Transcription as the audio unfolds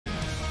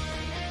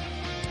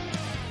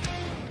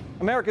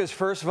America's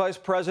first vice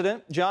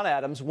president, John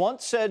Adams,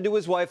 once said to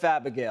his wife,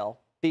 Abigail,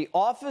 the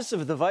office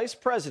of the vice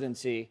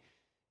presidency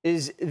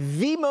is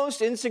the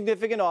most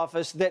insignificant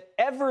office that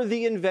ever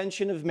the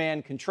invention of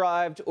man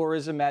contrived or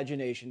his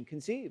imagination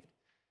conceived.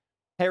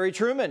 Harry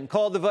Truman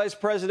called the vice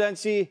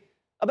presidency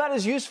about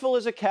as useful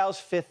as a cow's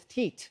fifth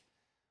teat.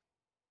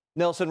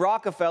 Nelson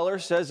Rockefeller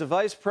says a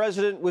vice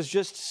president was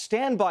just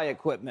standby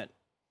equipment.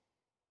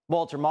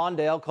 Walter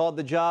Mondale called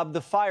the job the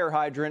fire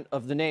hydrant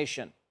of the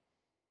nation.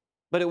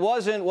 But it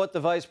wasn't what the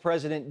vice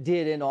president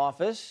did in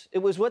office. It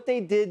was what they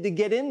did to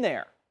get in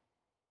there.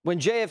 When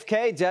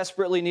JFK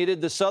desperately needed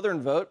the Southern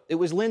vote, it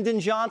was Lyndon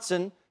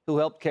Johnson who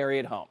helped carry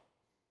it home.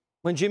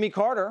 When Jimmy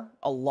Carter,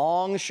 a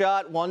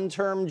long-shot,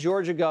 one-term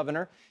Georgia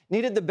governor,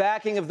 needed the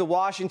backing of the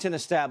Washington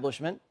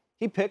establishment,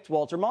 he picked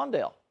Walter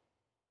Mondale,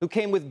 who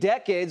came with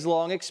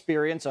decades-long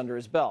experience under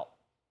his belt.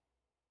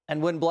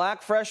 And when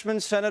black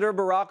freshman Senator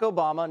Barack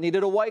Obama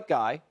needed a white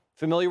guy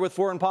familiar with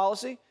foreign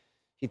policy,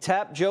 he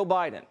tapped Joe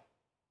Biden.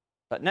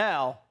 But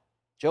now,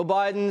 Joe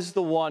Biden's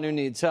the one who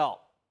needs help.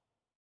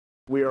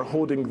 We are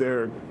holding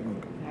their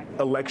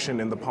election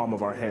in the palm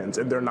of our hands,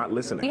 and they're not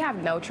listening. We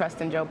have no trust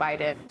in Joe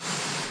Biden.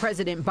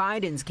 President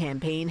Biden's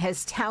campaign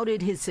has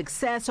touted his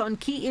success on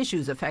key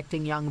issues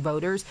affecting young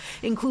voters,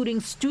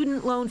 including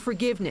student loan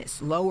forgiveness,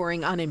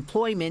 lowering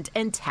unemployment,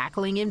 and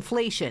tackling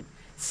inflation.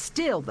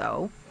 Still,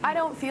 though, I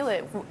don't feel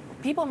it.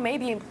 People may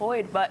be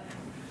employed, but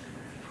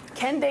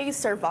can they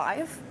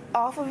survive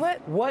off of it?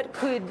 What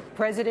could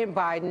President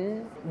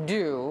Biden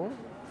do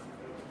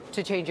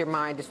to change your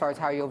mind as far as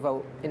how you'll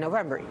vote in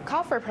November?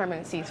 Call for a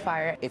permanent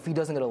ceasefire. If he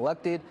doesn't get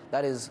elected,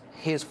 that is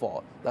his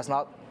fault. That's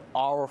not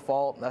our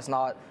fault. That's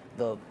not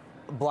the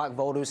black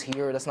voters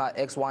here. That's not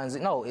X, Y, and Z.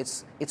 No,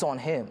 it's on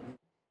him.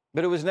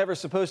 But it was never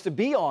supposed to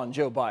be on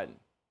Joe Biden.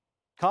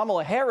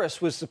 Kamala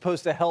Harris was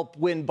supposed to help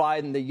win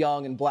Biden the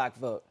young and black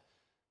vote.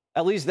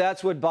 At least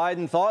that's what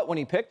Biden thought when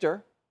he picked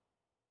her.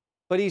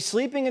 But he's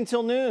sleeping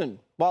until noon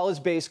while his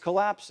base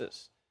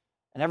collapses.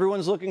 And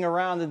everyone's looking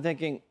around and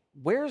thinking,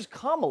 where's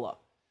Kamala?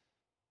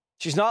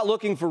 She's not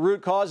looking for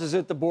root causes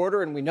at the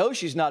border, and we know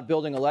she's not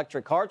building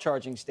electric car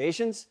charging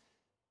stations.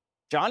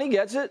 Johnny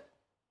gets it.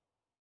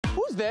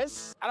 Who's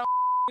this? I don't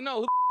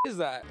know. Who is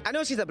that? I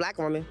know she's a black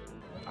woman.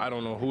 I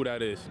don't know who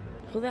that is.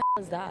 Who the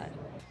is that?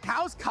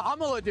 How's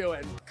Kamala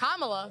doing?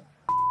 Kamala?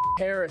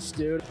 Harris,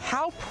 dude.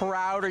 How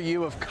proud are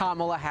you of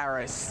Kamala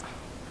Harris?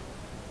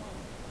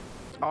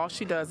 All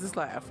she does is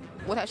laugh.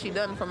 What has she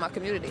done for my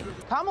community?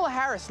 Kamala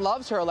Harris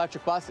loves her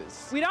electric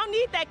buses. We don't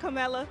need that,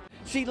 Kamala.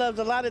 She loves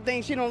a lot of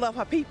things. She don't love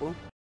her people.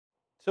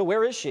 So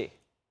where is she?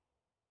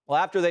 Well,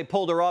 after they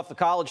pulled her off the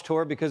college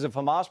tour because of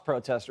Hamas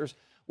protesters,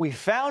 we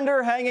found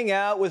her hanging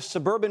out with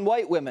suburban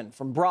white women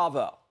from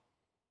Bravo.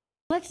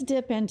 Let's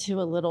dip into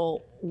a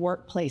little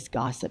workplace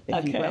gossip,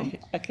 if you will.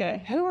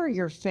 Okay. Who are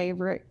your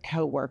favorite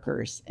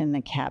coworkers in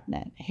the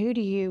cabinet? Who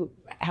do you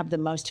have the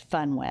most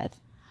fun with?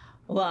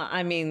 Well,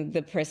 I mean,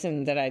 the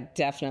person that I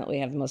definitely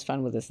have the most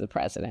fun with is the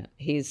president.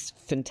 He's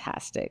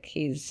fantastic.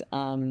 He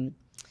can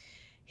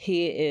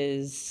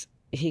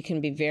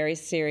be very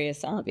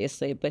serious,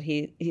 obviously, but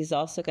he's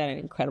also got an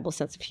incredible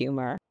sense of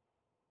humor.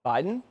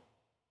 Biden?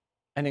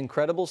 An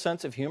incredible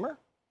sense of humor?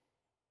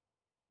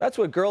 That's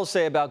what girls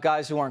say about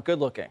guys who aren't good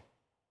looking.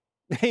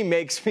 He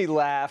makes me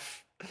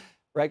laugh.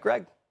 Right,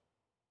 Greg?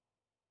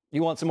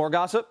 You want some more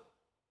gossip?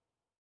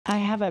 I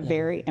have a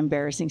very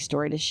embarrassing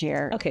story to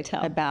share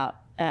about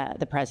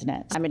the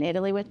president. I'm in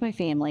Italy with my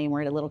family, and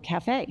we're at a little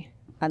cafe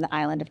on the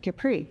island of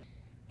Capri.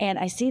 And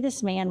I see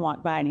this man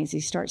walk by, and as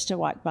he starts to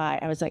walk by,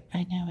 I was like,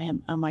 I know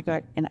him. Oh, my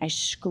God. And I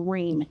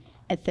scream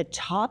at the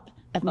top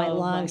of my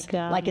lungs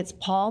like it's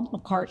Paul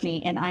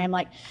McCartney. And I am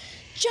like,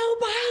 Joe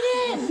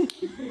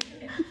Biden!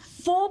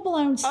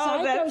 Full-blown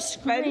psycho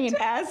scream.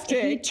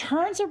 Fantastic. He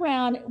turns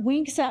around,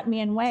 winks at me,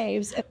 and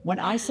waves. When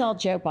I saw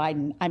Joe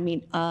Biden, I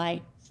mean,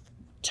 I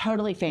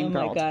totally fangirled.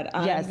 Oh, my God.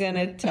 I'm going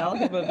to tell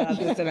him about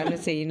this, and I'm going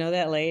to say, you know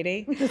that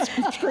lady?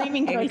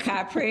 Screaming in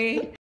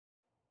Capri?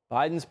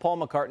 Biden's Paul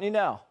McCartney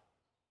now.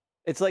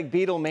 It's like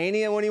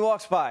Beatlemania when he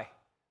walks by.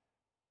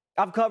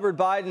 I've covered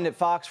Biden at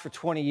Fox for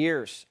 20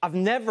 years. I've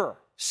never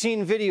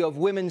seen video of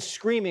women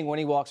screaming when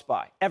he walks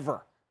by,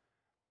 ever.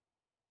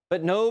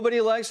 But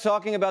nobody likes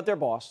talking about their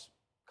boss.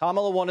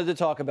 Kamala wanted to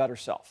talk about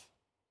herself.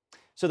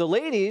 So the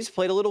ladies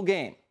played a little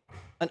game,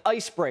 an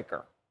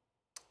icebreaker.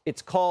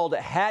 It's called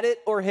Had It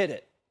or Hit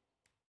It.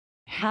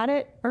 Had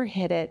it or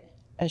hit it,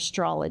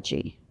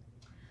 astrology.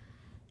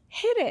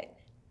 Hit it.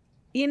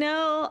 You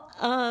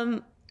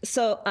know,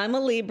 so I'm a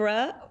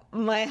Libra.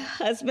 My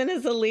husband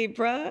is a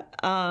Libra.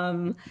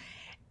 And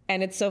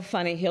it's so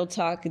funny. He'll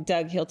talk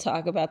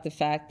about the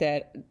fact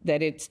that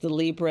it's the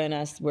Libra in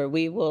us where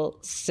we will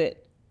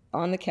sit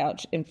on the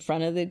couch in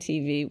front of the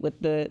TV with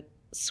the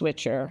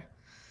switcher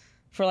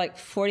for like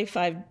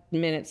 45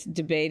 minutes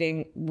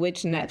debating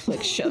which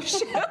Netflix show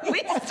should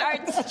we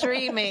start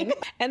streaming.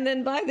 And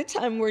then by the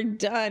time we're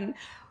done,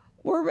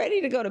 we're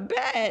ready to go to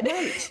bed.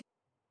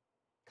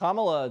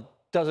 Kamala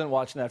doesn't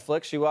watch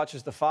Netflix. She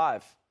watches The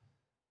Five.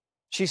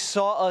 She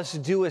saw us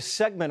do a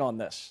segment on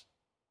this.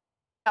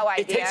 No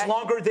idea. It takes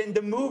longer than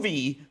the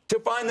movie to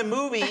find the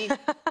movie.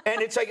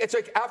 And it's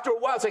like after a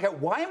while, it's like,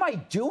 why am I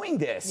doing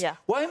this? Yeah.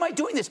 Why am I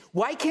doing this?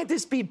 Why can't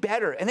this be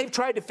better? And they've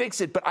tried to fix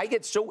it, but I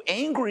get so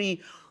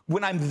angry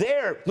when I'm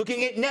there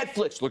looking at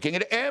Netflix, looking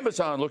at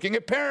Amazon, looking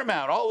at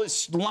Paramount, all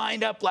this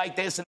lined up like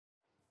this.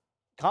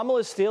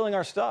 Kamala's stealing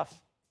our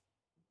stuff.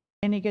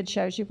 Any good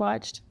shows you've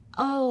watched?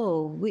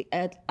 Oh,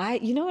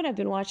 you know what I've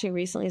been watching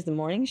recently is the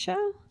morning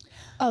show.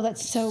 Oh,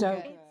 that's so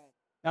good.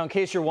 Now, in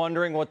case you're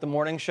wondering what the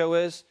morning show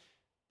is,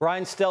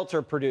 Brian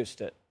Stelter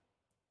produced it.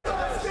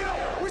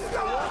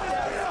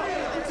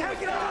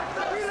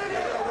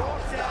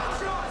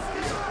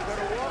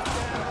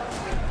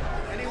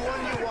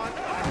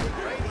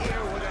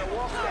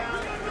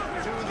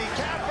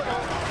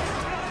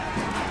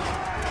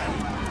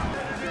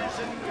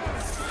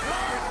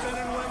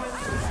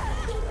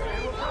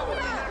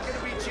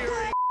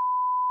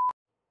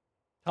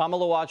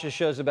 Kamala watches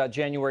shows about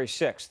January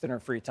 6th in her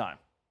free time.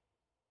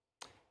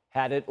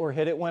 Had It or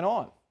Hit It went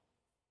on.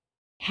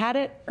 Had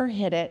It or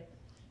Hit It,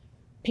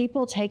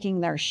 people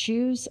taking their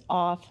shoes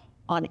off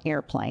on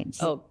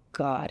airplanes. Oh,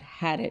 God,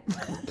 had it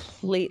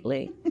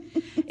completely.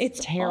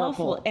 It's terrible.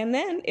 Awful. And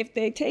then if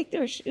they take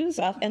their shoes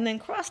off and then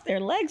cross their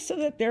legs so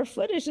that their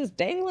foot is just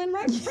dangling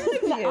right in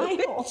front of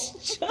you.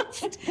 It's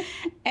just,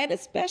 and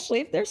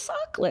especially if they're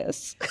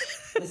sockless.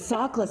 The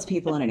sockless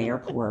people in an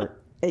airport.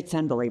 It's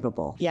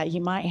unbelievable. Yeah, you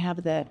might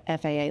have the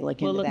FAA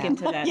look into that. We'll look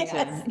into that,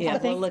 yes. too. Yeah,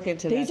 we'll look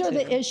into that, These are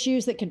the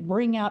issues that could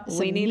bring out some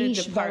We need niche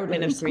a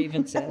department voters. of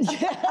grievances.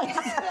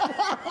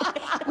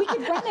 We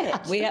could run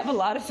it. We have a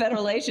lot of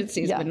federal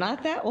agencies, but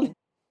not that one.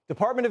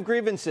 Department of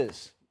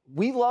Grievances.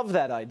 We love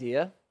that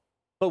idea.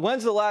 But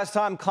when's the last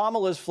time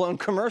Kamala's flown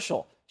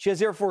commercial? She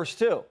has Air Force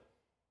Two.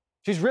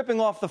 She's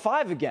ripping off the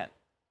 5 again.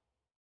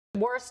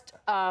 Worst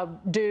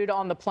dude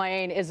on the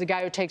plane is the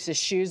guy who takes his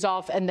shoes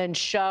off and then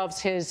shoves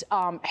his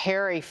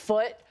hairy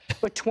foot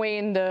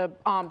between the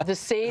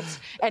seats,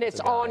 and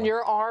it's on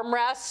your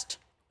armrest.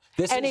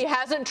 And he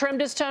hasn't trimmed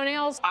his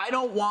toenails. I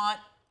don't want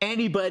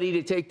anybody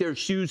to take their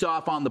shoes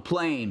off on the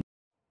plane.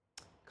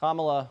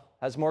 Kamala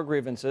has more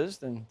grievances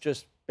than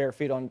just bare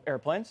feet on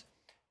airplanes.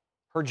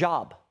 Her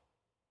job.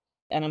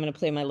 And I'm going to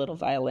play my little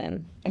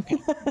violin. Okay.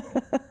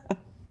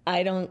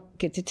 I don't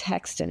get to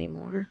text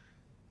anymore.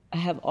 I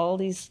have all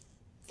these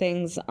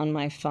things on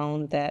my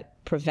phone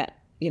that prevent,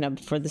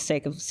 for the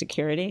sake of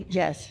security.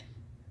 Yes.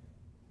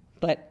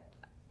 But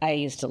I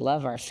used to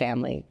love our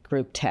family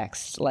group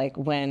texts. Like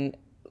when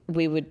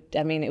we would,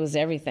 it was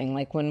everything.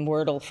 Like when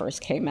Wordle first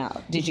came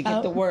out. Did you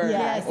get the word?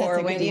 Yes,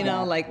 or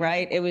when,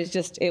 right? It was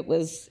just, it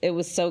was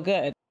so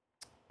good.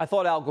 I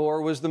thought Al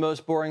Gore was the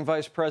most boring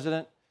vice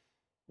president.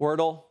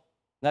 Wordle,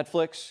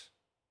 Netflix,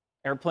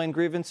 airplane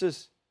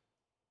grievances.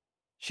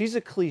 She's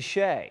a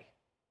cliche.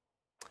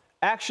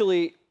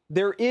 Actually,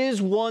 there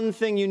is one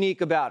thing unique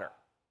about her.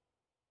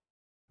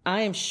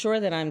 I am sure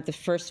that I'm the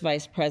first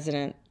vice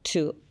president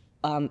to,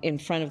 in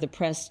front of the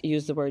press,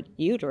 use the word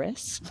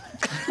uterus.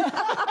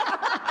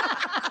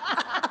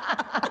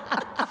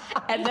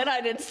 And then I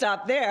didn't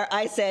stop there.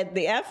 I said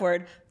the F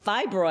word,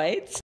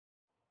 fibroids.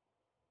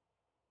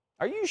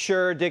 Are you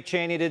sure Dick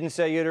Cheney didn't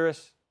say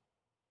uterus?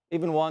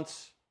 Even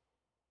once?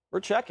 We're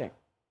checking.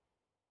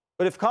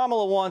 But if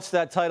Kamala wants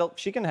that title,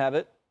 she can have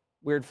it.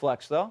 Weird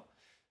flex, though.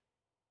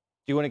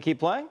 Do you want to keep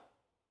playing?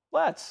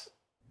 Let's.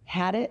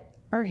 Had It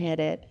or Hit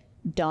It,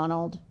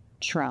 Donald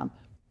Trump.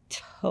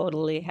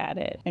 Totally had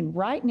it. And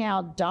right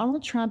now,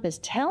 Donald Trump is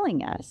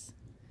telling us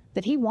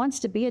that he wants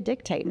to be a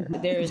dictator.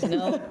 There is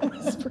no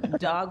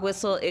dog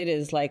whistle. It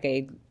is like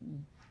a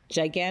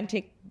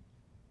gigantic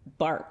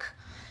bark.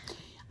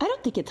 I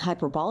don't think it's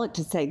hyperbolic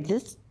to say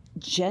this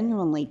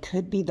genuinely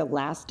could be the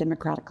last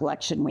democratic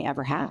election we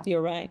ever have.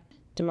 You're right.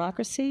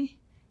 Democracy,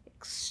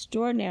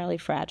 extraordinarily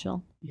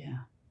fragile. Yeah.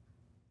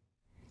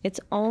 It's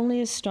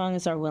only as strong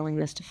as our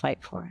willingness to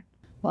fight for it.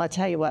 Well, I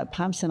tell you what,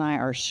 Pumps and I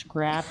are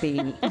scrappy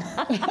and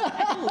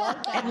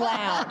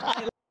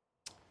loud.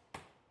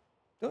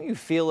 Don't you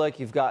feel like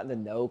you've gotten to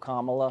know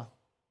Kamala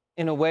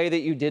in a way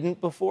that you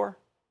didn't before?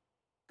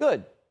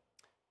 Good.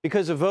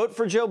 Because a vote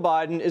for Joe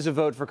Biden is a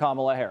vote for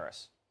Kamala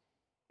Harris.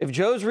 If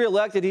Joe's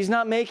reelected, he's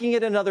not making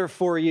it another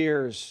 4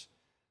 years.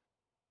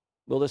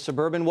 Will the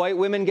suburban white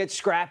women get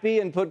scrappy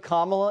and put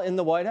Kamala in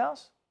the White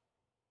House?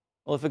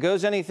 Well, if it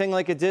goes anything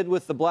like it did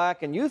with the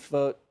black and youth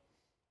vote,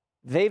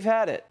 they've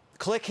had it.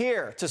 Click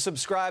here to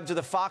subscribe to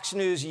the Fox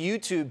News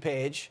YouTube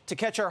page to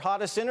catch our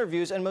hottest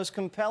interviews and most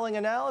compelling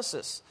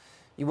analysis.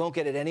 You won't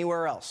get it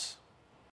anywhere else.